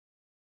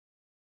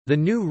The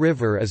New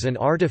River is an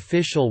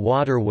artificial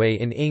waterway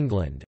in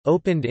England,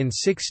 opened in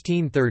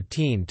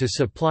 1613 to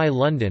supply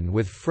London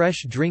with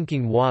fresh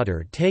drinking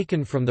water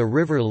taken from the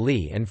River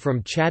Lee and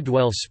from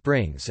Chadwell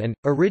Springs and,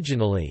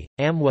 originally,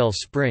 Amwell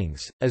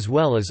Springs, as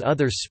well as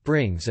other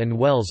springs and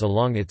wells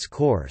along its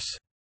course.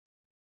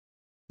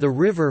 The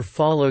river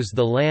follows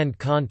the land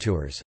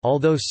contours,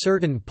 although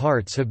certain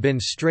parts have been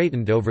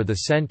straightened over the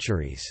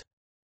centuries.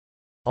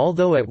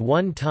 Although at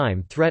one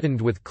time threatened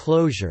with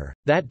closure,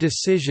 that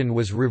decision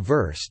was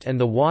reversed and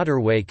the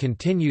waterway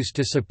continues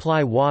to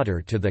supply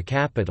water to the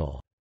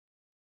capital.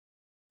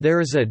 There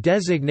is a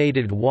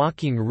designated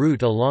walking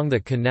route along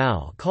the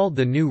canal called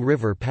the New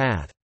River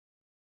Path.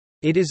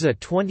 It is a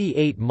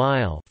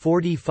 28-mile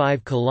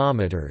 (45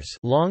 kilometers)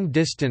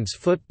 long-distance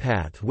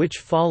footpath which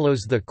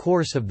follows the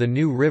course of the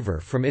New River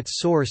from its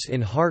source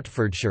in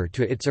Hertfordshire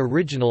to its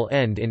original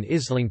end in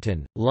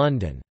Islington,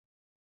 London.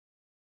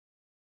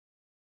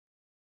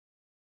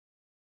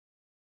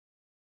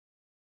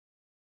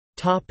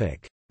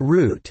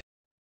 Route.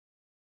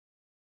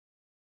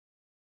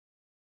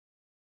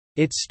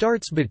 It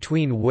starts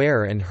between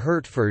Ware and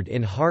Hertford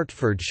in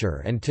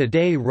Hertfordshire and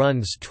today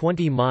runs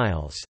 20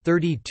 miles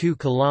 (32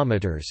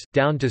 kilometers)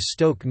 down to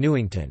Stoke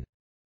Newington.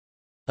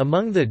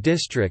 Among the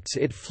districts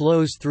it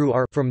flows through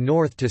are from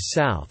north to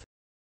south: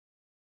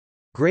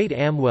 Great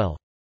Amwell,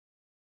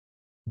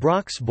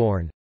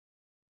 Broxbourne,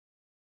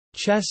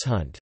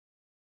 Cheshunt,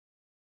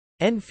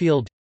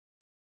 Enfield,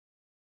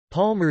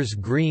 Palmer's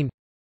Green,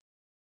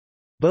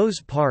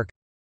 Bowes Park,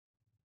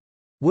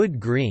 Wood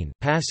Green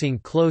passing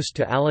close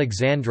to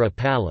Alexandra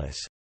Palace,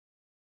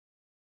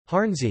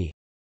 Harnsey,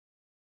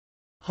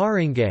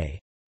 Haringey,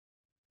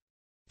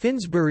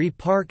 Finsbury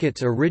Park.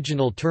 Its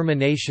original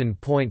termination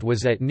point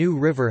was at New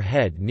River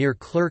Head near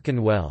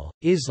Clerkenwell,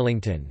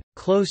 Islington,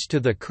 close to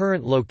the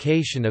current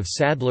location of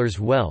Sadler's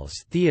Wells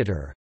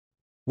Theatre,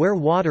 where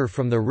water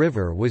from the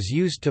river was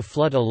used to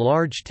flood a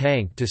large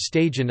tank to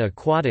stage an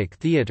aquatic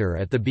theatre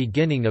at the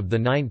beginning of the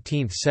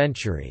 19th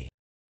century.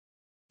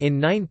 In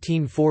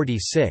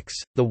 1946,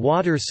 the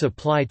water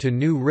supply to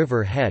New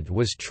River Head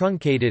was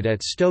truncated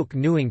at Stoke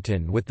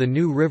Newington with the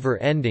New River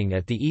ending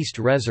at the East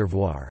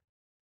Reservoir.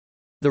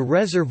 The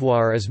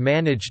reservoir is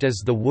managed as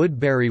the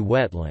Woodbury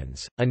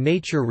Wetlands, a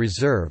nature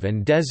reserve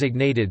and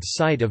designated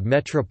site of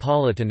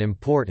metropolitan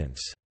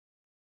importance.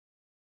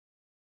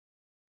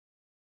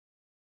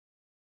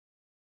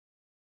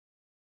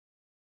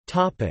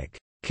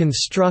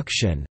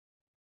 Construction.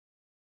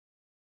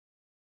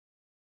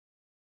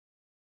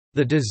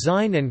 The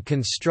design and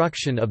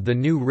construction of the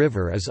New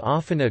River is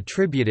often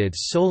attributed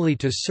solely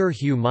to Sir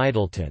Hugh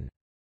Middleton.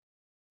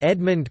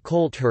 Edmund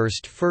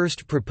Colthurst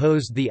first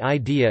proposed the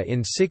idea in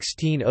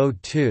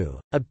 1602,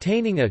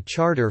 obtaining a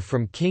charter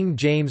from King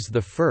James I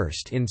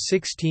in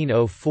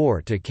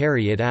 1604 to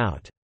carry it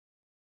out.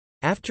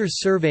 After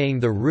surveying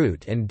the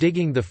route and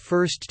digging the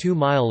first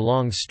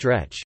 2-mile-long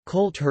stretch,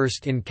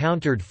 Colthurst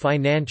encountered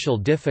financial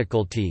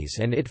difficulties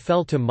and it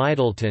fell to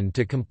Middleton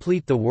to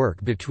complete the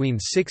work between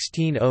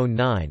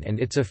 1609 and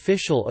its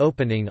official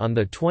opening on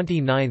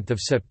 29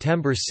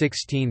 September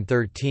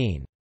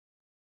 1613.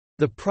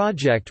 The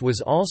project was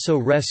also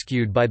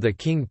rescued by the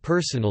king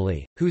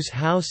personally, whose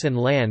house and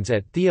lands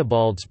at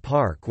Theobald's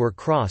Park were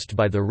crossed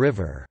by the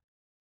river.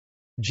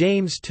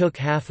 James took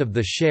half of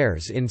the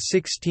shares in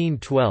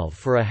 1612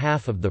 for a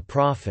half of the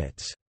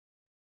profits.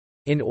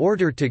 In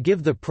order to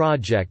give the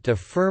project a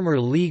firmer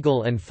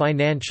legal and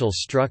financial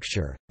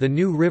structure, the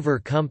New River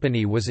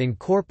Company was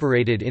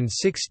incorporated in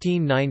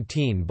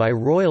 1619 by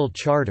royal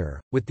charter,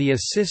 with the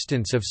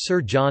assistance of Sir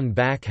John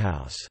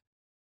Backhouse.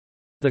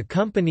 The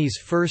company's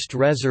first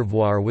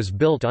reservoir was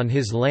built on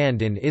his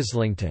land in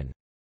Islington.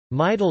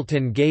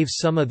 Middleton gave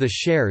some of the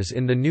shares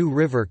in the New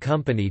River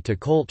Company to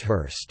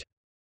Colthurst.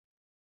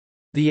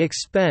 The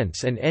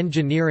expense and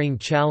engineering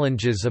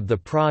challenges of the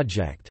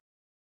project.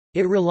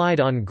 It relied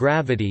on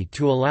gravity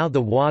to allow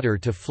the water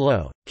to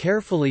flow,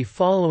 carefully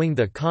following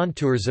the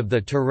contours of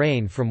the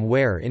terrain from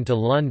Ware into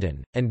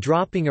London, and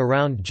dropping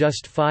around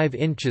just 5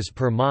 inches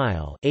per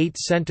mile, 8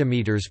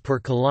 centimeters per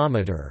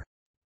kilometre,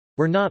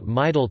 were not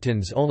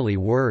Middleton's only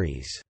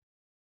worries.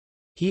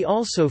 He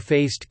also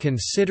faced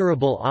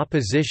considerable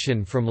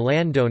opposition from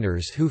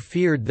landowners who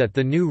feared that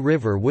the new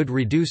river would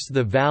reduce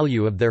the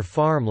value of their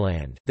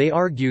farmland. They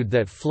argued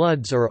that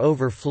floods or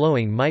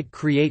overflowing might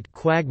create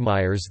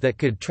quagmires that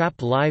could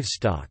trap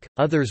livestock.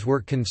 Others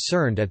were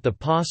concerned at the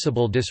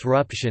possible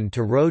disruption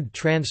to road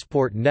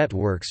transport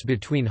networks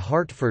between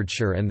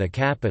Hertfordshire and the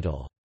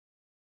capital.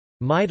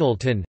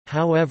 Middleton,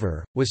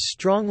 however, was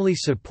strongly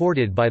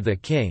supported by the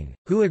king,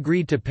 who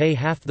agreed to pay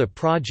half the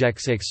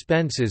project's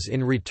expenses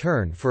in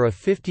return for a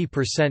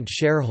 50%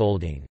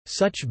 shareholding.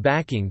 Such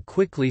backing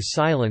quickly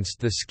silenced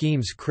the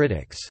scheme's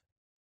critics.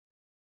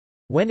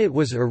 When it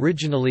was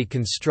originally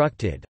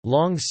constructed,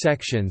 long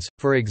sections,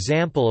 for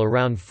example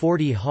around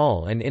Forty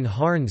Hall and in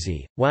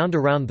Harnsey, wound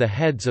around the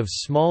heads of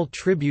small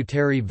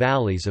tributary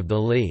valleys of the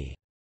Lee.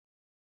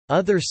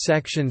 Other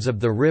sections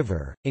of the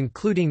river,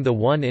 including the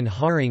one in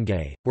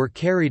Haringey, were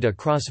carried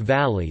across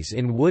valleys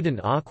in wooden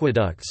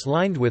aqueducts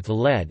lined with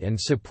lead and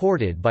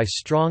supported by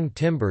strong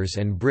timbers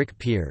and brick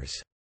piers.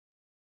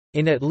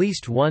 In at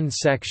least one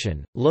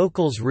section,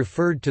 locals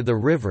referred to the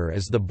river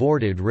as the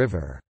Boarded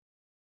River.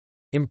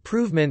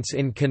 Improvements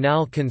in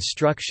canal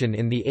construction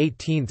in the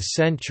 18th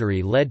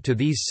century led to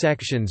these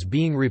sections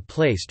being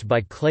replaced by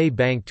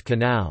clay-banked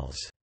canals.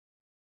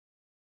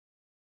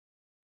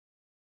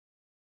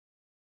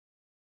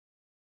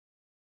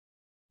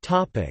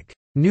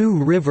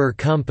 New River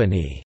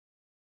Company.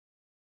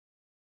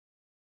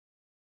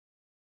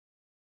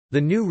 The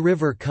New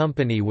River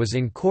Company was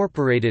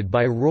incorporated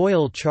by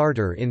royal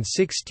charter in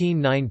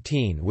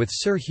 1619 with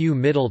Sir Hugh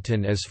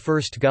Middleton as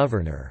first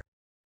governor.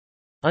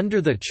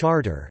 Under the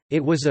charter,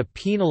 it was a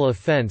penal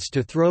offence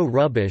to throw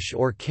rubbish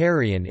or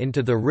carrion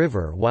into the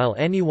river while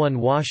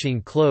anyone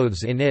washing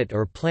clothes in it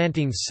or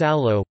planting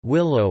sallow,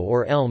 willow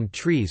or elm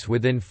trees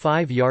within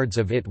 5 yards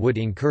of it would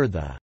incur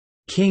the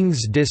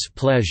King's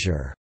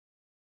displeasure.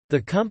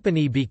 The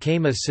company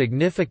became a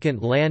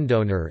significant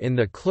landowner in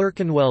the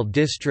Clerkenwell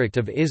district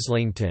of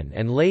Islington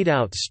and laid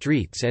out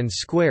streets and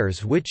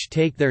squares which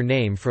take their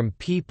name from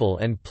people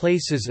and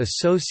places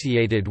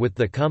associated with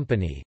the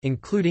company,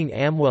 including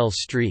Amwell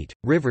Street,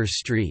 River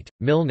Street,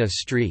 Milne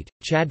Street,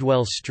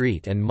 Chadwell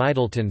Street and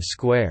Middleton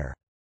Square.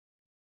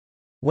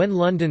 When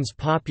London's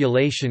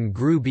population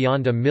grew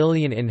beyond 1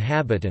 million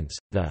inhabitants,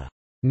 the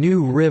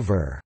New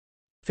River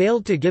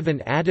failed to give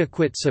an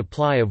adequate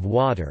supply of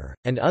water,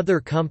 and other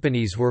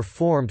companies were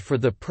formed for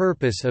the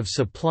purpose of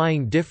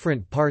supplying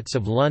different parts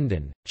of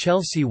London.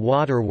 Chelsea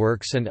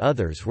Waterworks and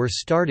others were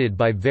started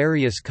by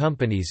various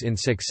companies in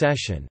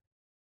succession.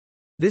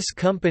 This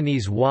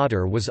company's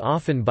water was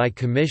often by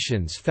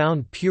commissions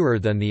found purer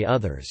than the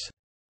others.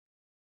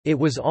 It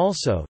was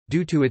also,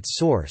 due to its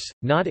source,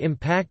 not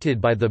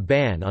impacted by the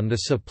ban on the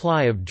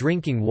supply of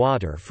drinking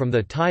water from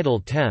the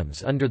tidal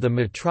Thames under the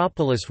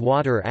Metropolis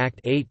Water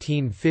Act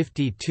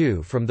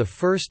 1852 from 1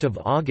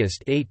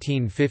 August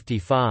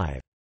 1855.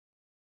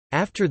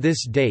 After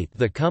this date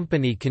the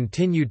company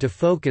continued to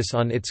focus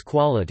on its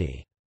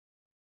quality.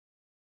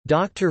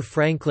 Dr.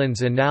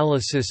 Franklin's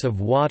analysis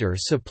of water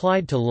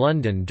supplied to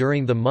London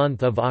during the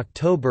month of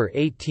October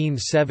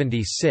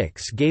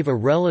 1876 gave a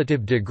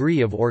relative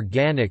degree of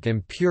organic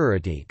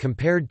impurity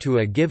compared to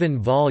a given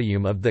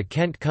volume of the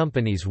Kent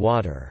Company's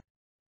water.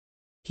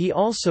 He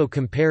also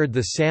compared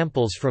the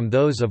samples from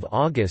those of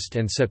August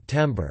and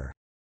September.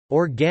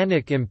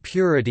 Organic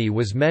impurity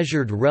was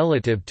measured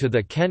relative to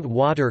the Kent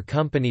Water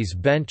Company's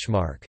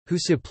benchmark, who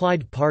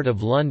supplied part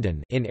of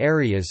London in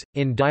areas,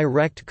 in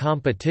direct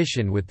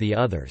competition with the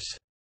others.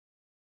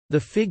 The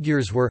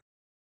figures were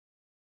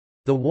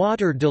the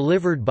water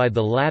delivered by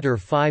the latter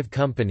 5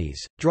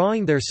 companies,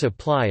 drawing their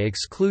supply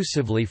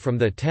exclusively from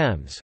the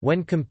Thames,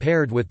 when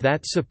compared with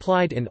that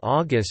supplied in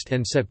August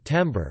and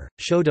September,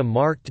 showed a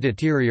marked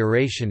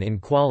deterioration in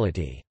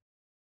quality.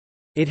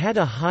 It had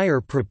a higher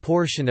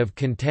proportion of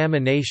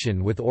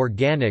contamination with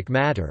organic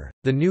matter.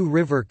 The New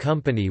River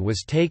Company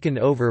was taken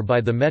over by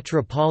the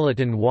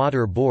Metropolitan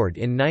Water Board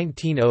in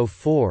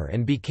 1904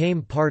 and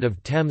became part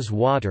of Thames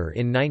Water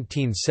in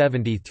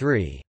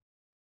 1973.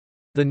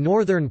 The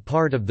northern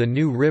part of the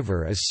New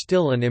River is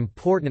still an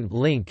important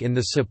link in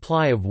the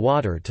supply of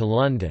water to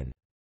London.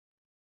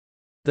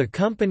 The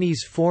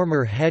company's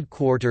former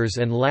headquarters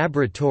and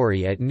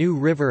laboratory at New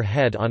River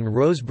Head on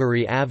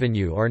Rosebery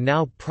Avenue are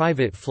now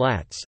private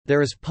flats.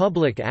 There is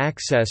public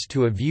access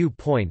to a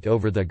viewpoint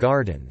over the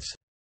gardens.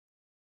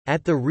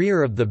 At the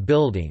rear of the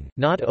building,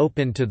 not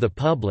open to the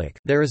public,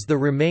 there is the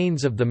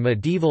remains of the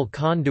medieval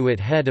conduit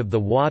head of the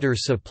water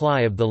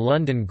supply of the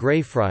London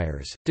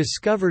Greyfriars,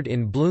 discovered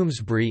in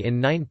Bloomsbury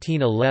in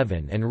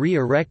 1911 and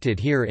re-erected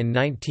here in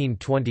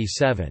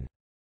 1927.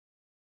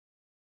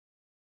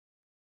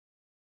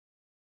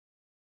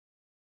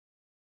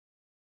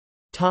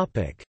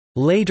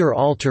 Later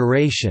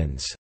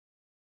alterations.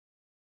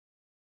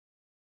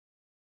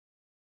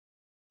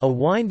 A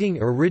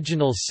winding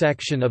original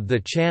section of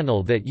the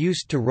channel that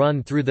used to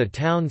run through the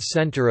town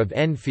centre of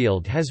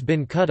Enfield has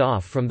been cut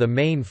off from the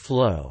main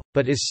flow,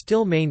 but is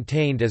still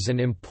maintained as an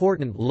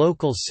important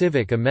local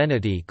civic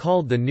amenity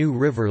called the New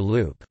River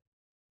Loop.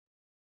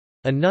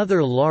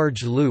 Another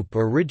large loop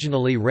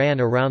originally ran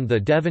around the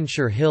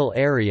Devonshire Hill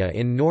area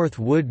in North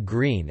Wood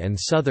Green and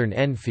southern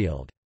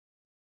Enfield.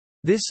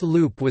 This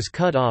loop was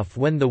cut off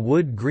when the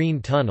Wood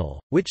Green Tunnel,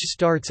 which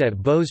starts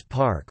at Bowes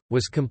Park,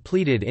 was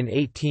completed in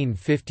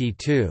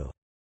 1852.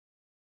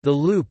 The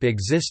loop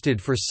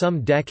existed for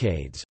some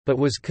decades, but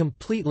was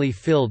completely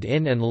filled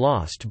in and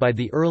lost by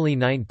the early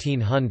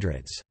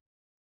 1900s.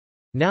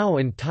 Now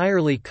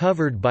entirely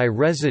covered by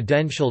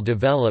residential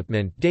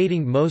development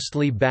dating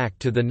mostly back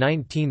to the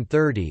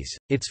 1930s,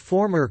 its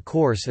former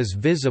course is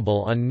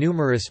visible on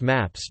numerous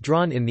maps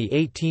drawn in the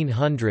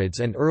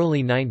 1800s and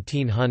early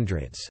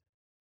 1900s.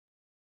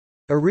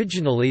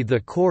 Originally the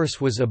course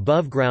was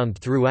above ground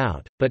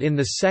throughout, but in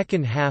the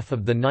second half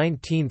of the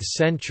 19th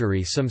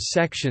century some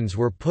sections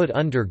were put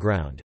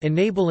underground,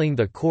 enabling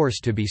the course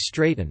to be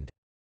straightened.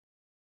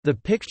 The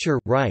picture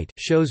right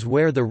shows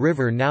where the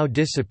river now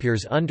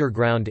disappears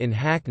underground in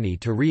Hackney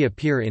to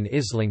reappear in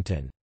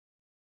Islington.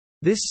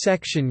 This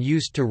section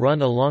used to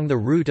run along the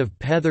route of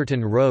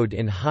Petherton Road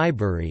in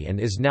Highbury and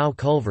is now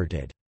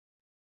culverted.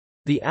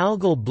 The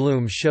algal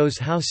bloom shows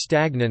how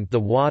stagnant the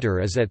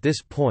water is at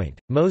this point,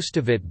 most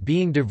of it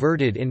being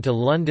diverted into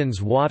London's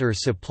water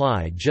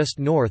supply just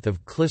north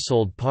of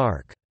Clissold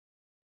Park.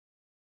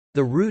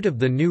 The route of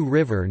the new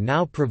river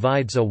now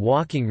provides a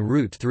walking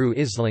route through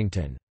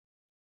Islington.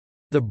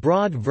 The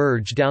broad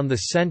verge down the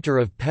centre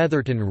of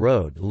Petherton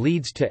Road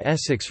leads to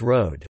Essex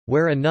Road,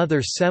 where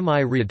another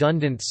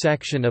semi-redundant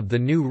section of the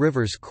new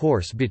river's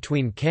course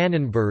between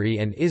Canonbury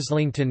and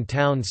Islington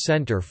town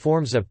centre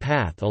forms a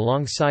path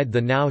alongside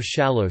the now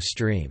shallow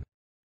stream.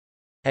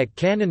 At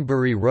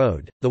Canonbury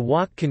Road, the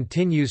walk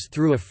continues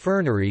through a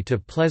fernery to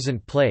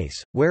Pleasant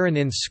Place, where an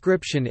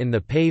inscription in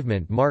the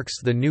pavement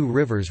marks the new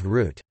river's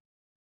route.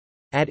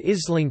 At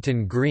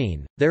Islington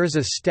Green, there is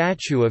a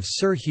statue of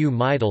Sir Hugh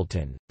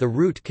Middleton. The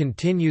route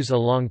continues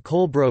along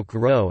Colebroke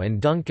Row and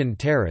Duncan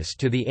Terrace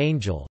to the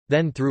Angel,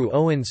 then through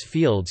Owen's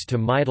Fields to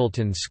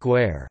Middleton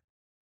Square.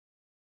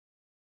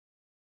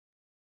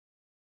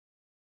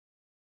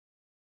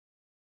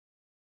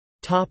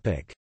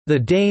 The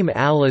Dame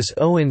Alice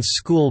Owen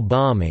School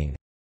bombing.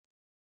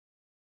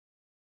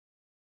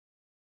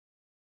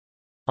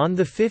 On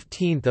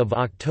 15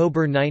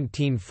 October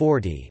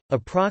 1940,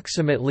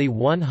 approximately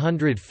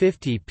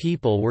 150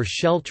 people were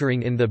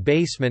sheltering in the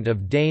basement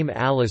of Dame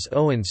Alice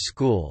Owen's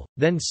School,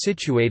 then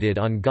situated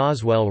on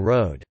Goswell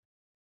Road.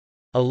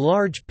 A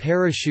large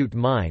parachute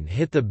mine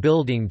hit the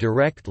building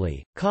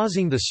directly,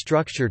 causing the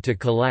structure to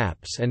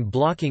collapse and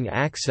blocking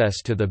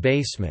access to the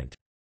basement.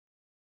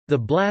 The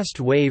blast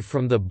wave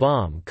from the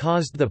bomb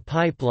caused the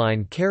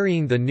pipeline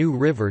carrying the new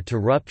river to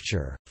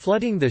rupture,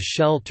 flooding the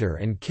shelter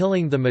and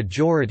killing the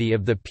majority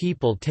of the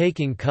people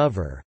taking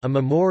cover. A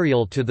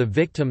memorial to the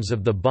victims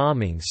of the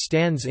bombing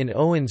stands in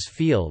Owen's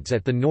Fields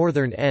at the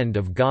northern end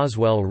of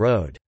Goswell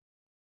Road.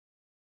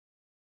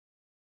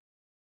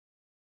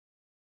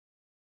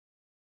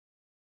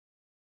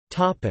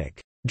 Topic: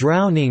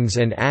 Drownings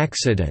and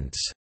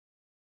accidents.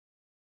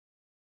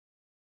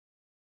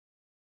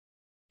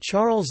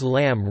 Charles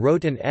Lamb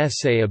wrote an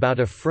essay about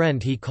a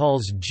friend he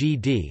calls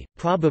G.D.,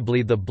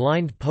 probably the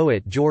blind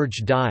poet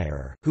George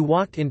Dyer, who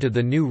walked into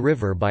the new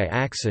river by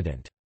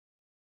accident.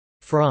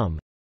 From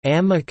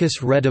Amicus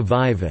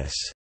Redivivus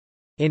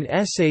in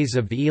Essays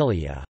of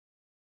Elia.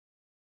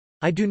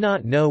 I do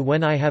not know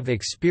when I have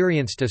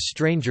experienced a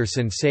stranger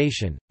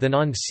sensation, than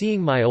on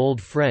seeing my old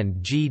friend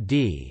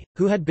G.D.,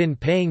 who had been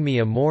paying me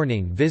a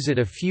morning visit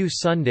a few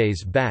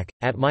Sundays back,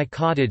 at my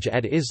cottage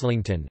at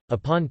Islington,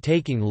 upon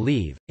taking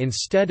leave,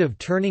 instead of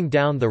turning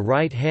down the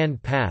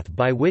right-hand path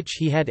by which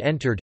he had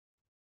entered,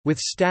 with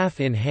staff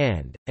in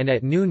hand, and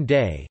at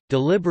noonday,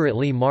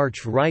 deliberately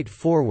march right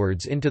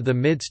forwards into the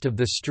midst of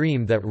the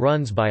stream that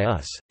runs by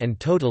us, and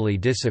totally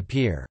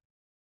disappear.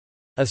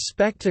 A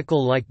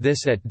spectacle like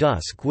this at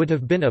dusk would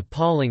have been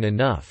appalling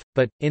enough,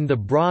 but, in the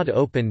broad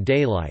open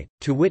daylight,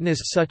 to witness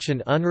such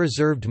an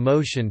unreserved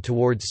motion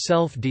towards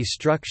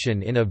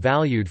self-destruction in a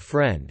valued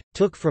friend,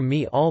 took from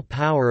me all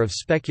power of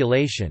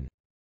speculation.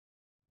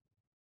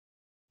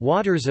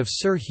 Waters of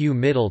Sir Hugh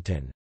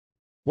Middleton!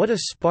 What a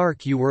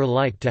spark you were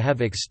like to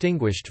have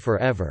extinguished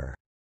forever!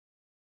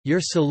 Your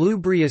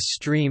salubrious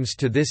streams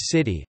to this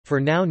city,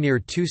 for now near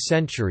 2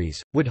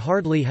 centuries, would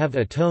hardly have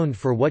atoned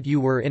for what you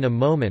were in a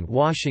moment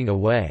washing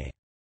away.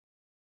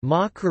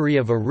 Mockery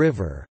of a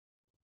river!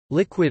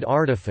 Liquid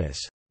artifice!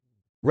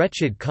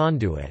 Wretched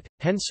conduit,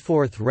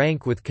 henceforth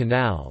rank with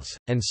canals,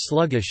 and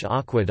sluggish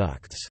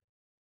aqueducts.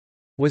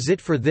 Was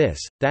it for this,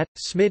 that,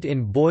 smit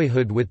in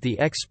boyhood with the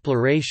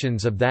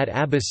explorations of that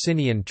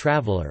Abyssinian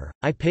traveller,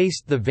 I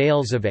paced the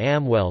vales of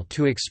Amwell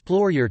to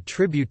explore your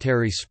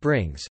tributary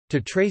springs,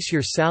 to trace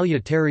your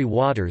salutary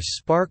waters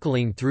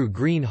sparkling through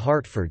green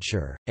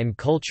Hertfordshire, and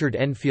cultured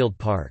Enfield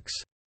parks?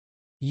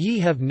 Ye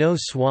have no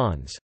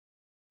swans,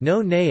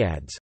 no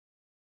naiads,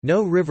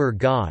 no river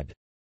god.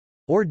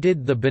 Or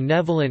did the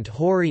benevolent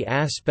hoary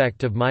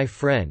aspect of my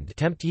friend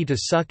tempt ye to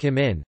suck him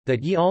in,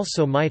 that ye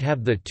also might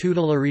have the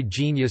tutelary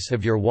genius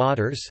of your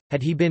waters?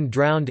 Had he been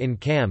drowned in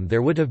Cam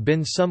there would have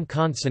been some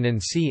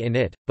consonancy in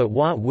it, but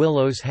what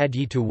willows had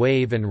ye to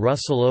wave and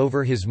rustle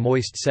over his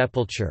moist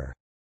sepulchre?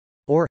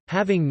 Or,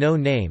 having no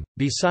name,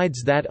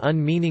 besides that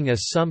unmeaning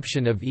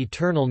assumption of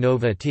eternal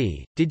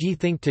novity, did ye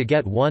think to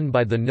get won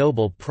by the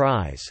noble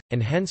prize,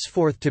 and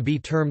henceforth to be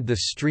termed the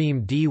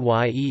stream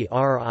Dyerin?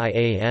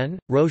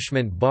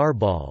 Rochemont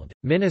Barbald,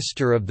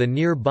 minister of the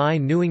nearby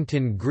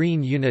Newington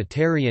Green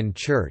Unitarian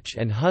Church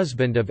and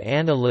husband of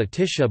Anna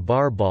Letitia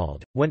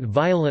Barbald, went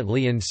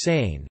violently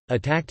insane,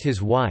 attacked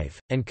his wife,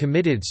 and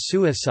committed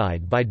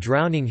suicide by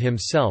drowning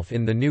himself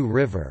in the New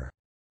River.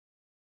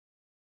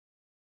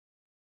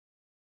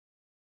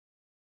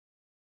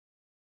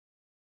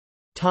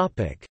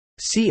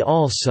 See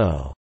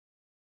also: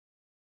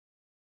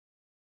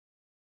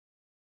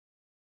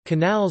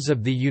 Canals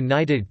of the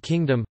United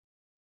Kingdom,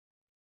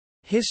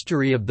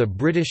 History of the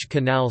British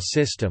Canal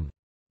System,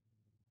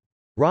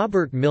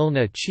 Robert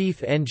Milne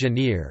Chief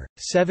Engineer,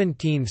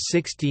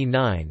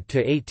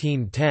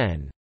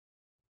 1769–1810.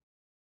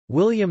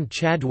 William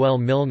Chadwell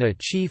Milne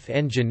Chief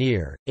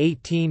Engineer,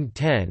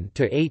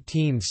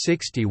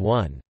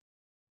 1810–1861.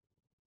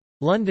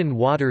 London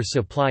water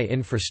supply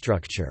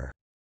infrastructure